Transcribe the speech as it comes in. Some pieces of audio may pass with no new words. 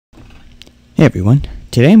Hey everyone,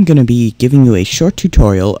 today I'm going to be giving you a short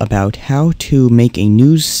tutorial about how to make a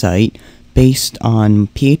news site based on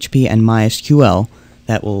PHP and MySql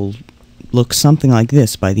that will look something like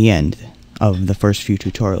this by the end of the first few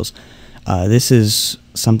tutorials. This is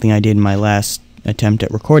something I did in my last attempt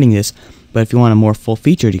at recording this, but if you want a more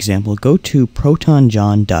full-featured example, go to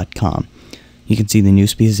protonjohn.com. You can see the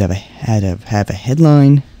news pieces have a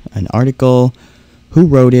headline, an article, who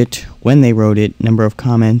wrote it, when they wrote it, number of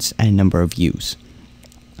comments, and number of views.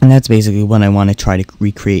 And that's basically what I want to try to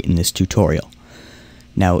recreate in this tutorial.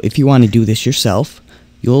 Now, if you want to do this yourself,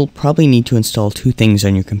 you'll probably need to install two things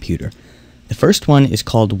on your computer. The first one is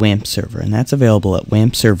called WAMP Server, and that's available at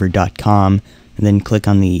wampserver.com, and then click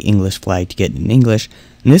on the English flag to get it in English,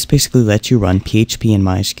 and this basically lets you run PHP and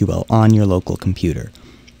MySql on your local computer.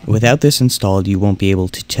 Without this installed, you won't be able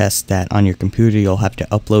to test that on your computer. You'll have to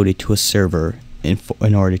upload it to a server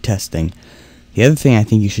in order to test things. The other thing I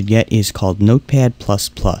think you should get is called Notepad++. Both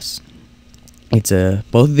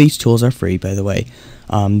of these tools are free, by the way.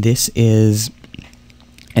 This is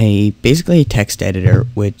basically a text editor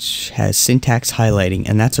which has syntax highlighting,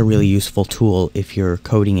 and that's a really useful tool if you're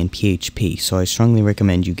coding in PHP. So I strongly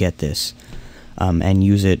recommend you get this and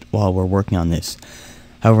use it while we're working on this.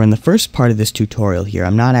 However, in the first part of this tutorial here,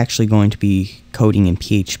 I'm not actually going to be coding in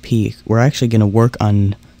PHP. We're actually going to work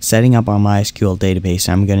on setting up our MySQL database,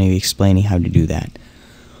 and I'm going to be explaining how to do that.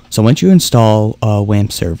 So once you install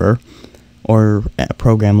WAMP Server, or a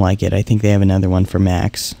program like it, I think they have another one for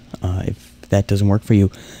Macs, if that doesn't work for you,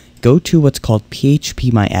 go to what's called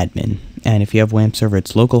PHP-MyAdmin, and if you have WAMP Server,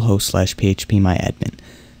 it's localhost/PHP-MyAdmin.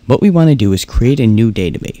 What we want to do is create a new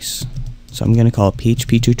database. So I'm going to call it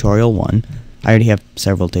PHP Tutorial 1. I already have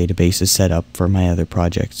several databases set up for my other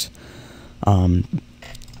projects.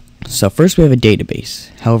 So first we have a database.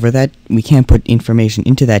 However, that we can't put information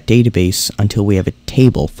into that database until we have a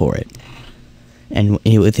table for it. And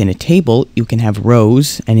within a table, you can have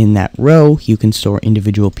rows, and in that row, you can store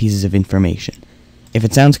individual pieces of information. If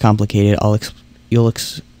it sounds complicated, you'll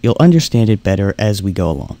understand it better as we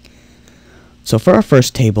go along. So for our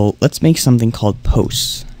first table, let's make something called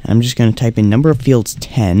posts. I'm just going to type in number of fields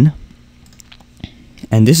 10.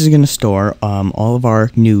 And this is going to store all of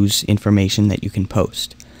our news information that you can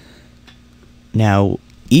post. Now,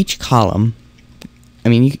 each column, I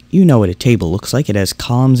mean, you know what a table looks like. It has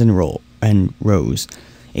columns and rows.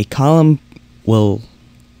 A column will,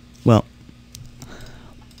 well,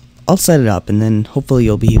 I'll set it up, and then hopefully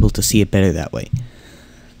you'll be able to see it better that way.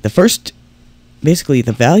 Basically,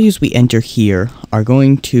 the values we enter here are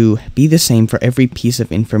going to be the same for every piece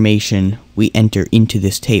of information we enter into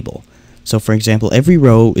this table. So, for example, every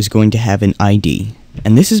row is going to have an ID,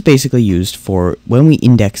 and this is basically used for when we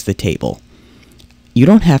index the table. You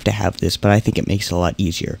don't have to have this, but I think it makes it a lot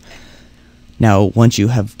easier. Now, once you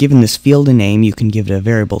have given this field a name, you can give it a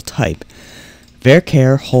variable type.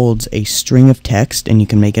 Varchar holds a string of text, and you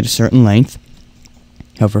can make it a certain length.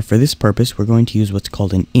 However, for this purpose, we're going to use what's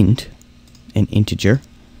called an int, an integer,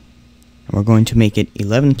 and we're going to make it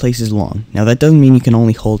 11 places long. Now, that doesn't mean you can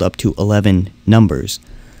only hold up to 11 numbers.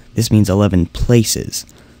 This means 11 places.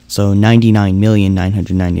 So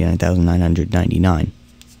 99,999,999.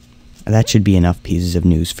 That should be enough pieces of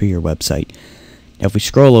news for your website. Now, if we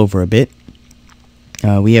scroll over a bit,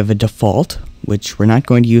 we have a default, which we're not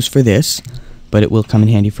going to use for this, but it will come in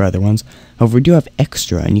handy for other ones. However, we do have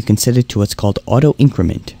extra, and you can set it to what's called auto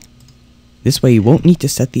increment. This way, you won't need to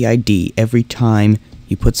set the ID every time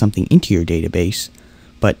you put something into your database,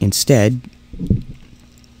 but instead,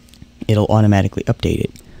 it'll automatically update it.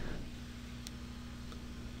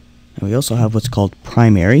 And we also have what's called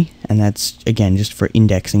primary, and that's, again, just for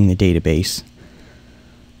indexing the database.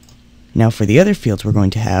 Now for the other fields we're going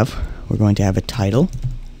to have a title,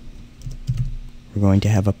 we're going to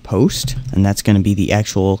have a post, and that's going to be the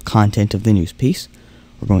actual content of the news piece.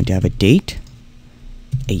 We're going to have a date,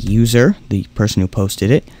 a user, the person who posted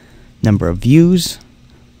it, number of views,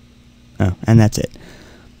 and that's it.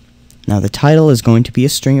 Now the title is going to be a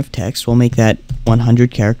string of text. We'll make that 100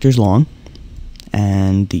 characters long,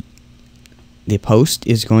 and the post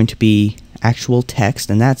is going to be actual text,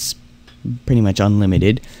 and that's pretty much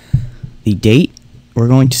unlimited. The date, we're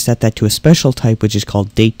going to set that to a special type, which is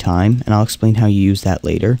called datetime, and I'll explain how you use that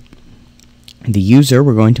later. The user,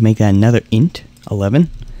 we're going to make that another int, 11.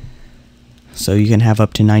 So you can have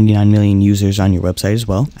up to 99 million users on your website as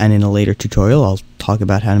well. And in a later tutorial, I'll talk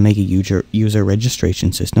about how to make a user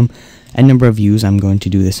registration system. And number of views, I'm going to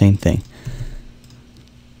do the same thing.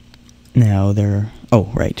 Now for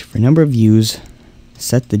number of views,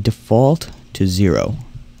 set the default to 0,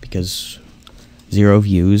 because 0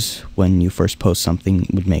 views when you first post something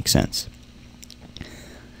would make sense.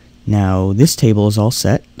 Now this table is all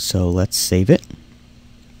set, so let's save it.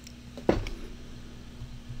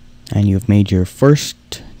 And you've made your first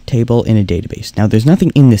table in a database. Now there's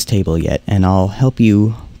nothing in this table yet, and I'll help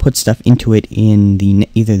you put stuff into it in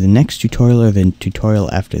either the next tutorial or the tutorial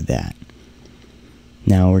after that.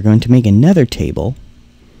 Now we're going to make another table.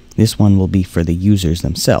 This one will be for the users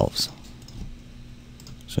themselves.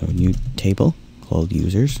 So new table called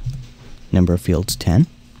users, number of fields 10.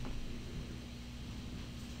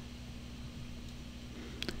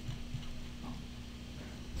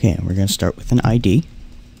 Okay, we're going to start with an ID.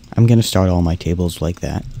 I'm going to start all my tables like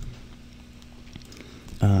that.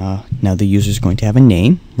 Now the user is going to have a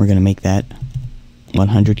name. We're going to make that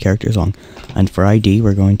 100 characters long. And for ID,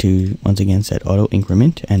 we're going to once again set auto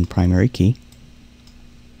increment and primary key.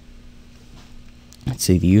 Let's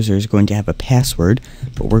see, the user is going to have a password,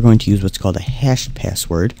 but we're going to use what's called a hashed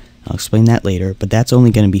password. I'll explain that later, but that's only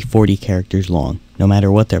going to be 40 characters long, no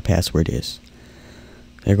matter what their password is.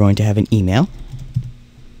 They're going to have an email,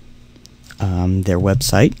 their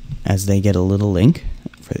website, as they get a little link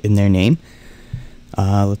in their name.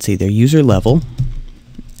 Let's see, their user level,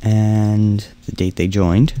 and the date they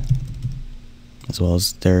joined, as well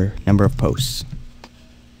as their number of posts.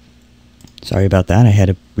 Sorry about that, I had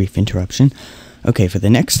a brief interruption. Okay, for the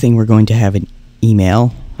next thing, we're going to have an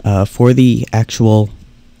email. For the actual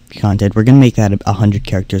content, we're going to make that 100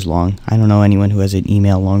 characters long. I don't know anyone who has an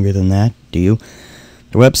email longer than that, do you?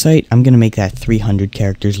 The website, I'm going to make that 300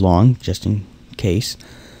 characters long, just in case.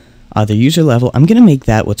 The user level, I'm going to make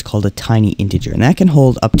that what's called a tiny integer, and that can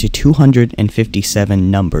hold up to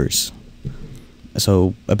 257 numbers.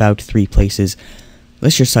 So about 3 places.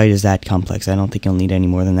 Unless your site is that complex, I don't think you'll need any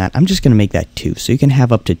more than that. I'm just going to make that 2, so you can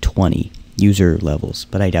have up to 20 user levels,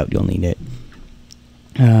 but I doubt you'll need it.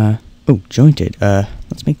 Jointed.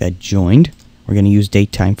 Let's make that joined. We're going to use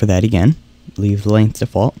date time for that again. Leave the length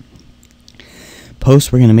default.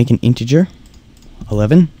 Post, we're going to make an integer,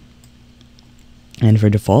 11. And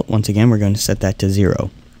for default, once again, we're going to set that to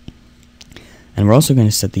 0. And we're also going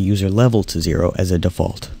to set the user level to 0 as a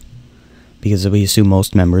default, because we assume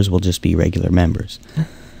most members will just be regular members.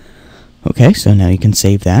 Okay, so now you can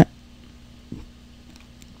save that.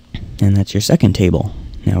 And that's your second table.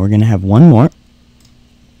 Now we're going to have one more.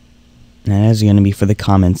 And that is going to be for the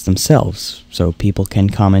comments themselves. So people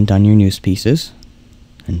can comment on your news pieces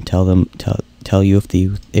and tell you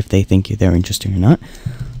if they think they're interesting or not.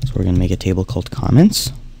 So we're going to make a table called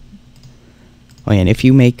comments. Oh yeah, and if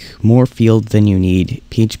you make more fields than you need,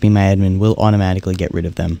 PHPMyAdmin will automatically get rid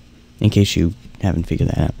of them, in case you haven't figured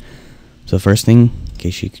that out. So the first thing, in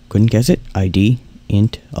case you couldn't guess it, ID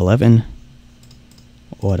int 11,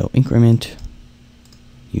 auto increment,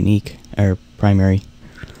 unique, or primary,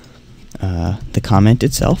 the comment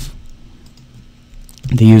itself,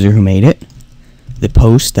 the user who made it, the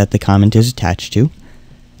post that the comment is attached to,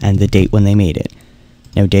 and the date when they made it.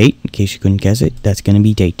 Now date, in case you couldn't guess it, that's going to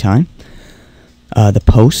be date time. The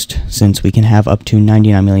post, since we can have up to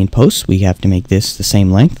 99 million posts, we have to make this the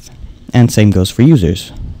same length, and same goes for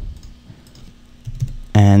users.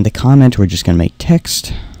 And the comment, we're just going to make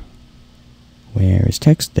text. Where is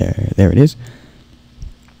text? There it is.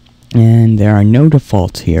 And there are no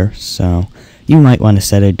defaults here, so you might want to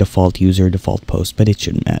set a default user, default post, but it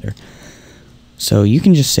shouldn't matter. So you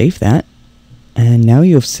can just save that. And now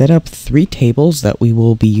you have set up 3 tables that we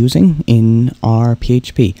will be using in our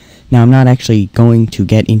PHP. Now I'm not actually going to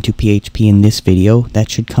get into PHP in this video. That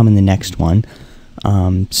should come in the next one.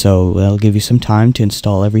 So that'll give you some time to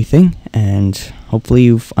install everything, and hopefully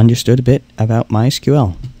you've understood a bit about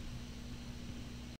MySQL.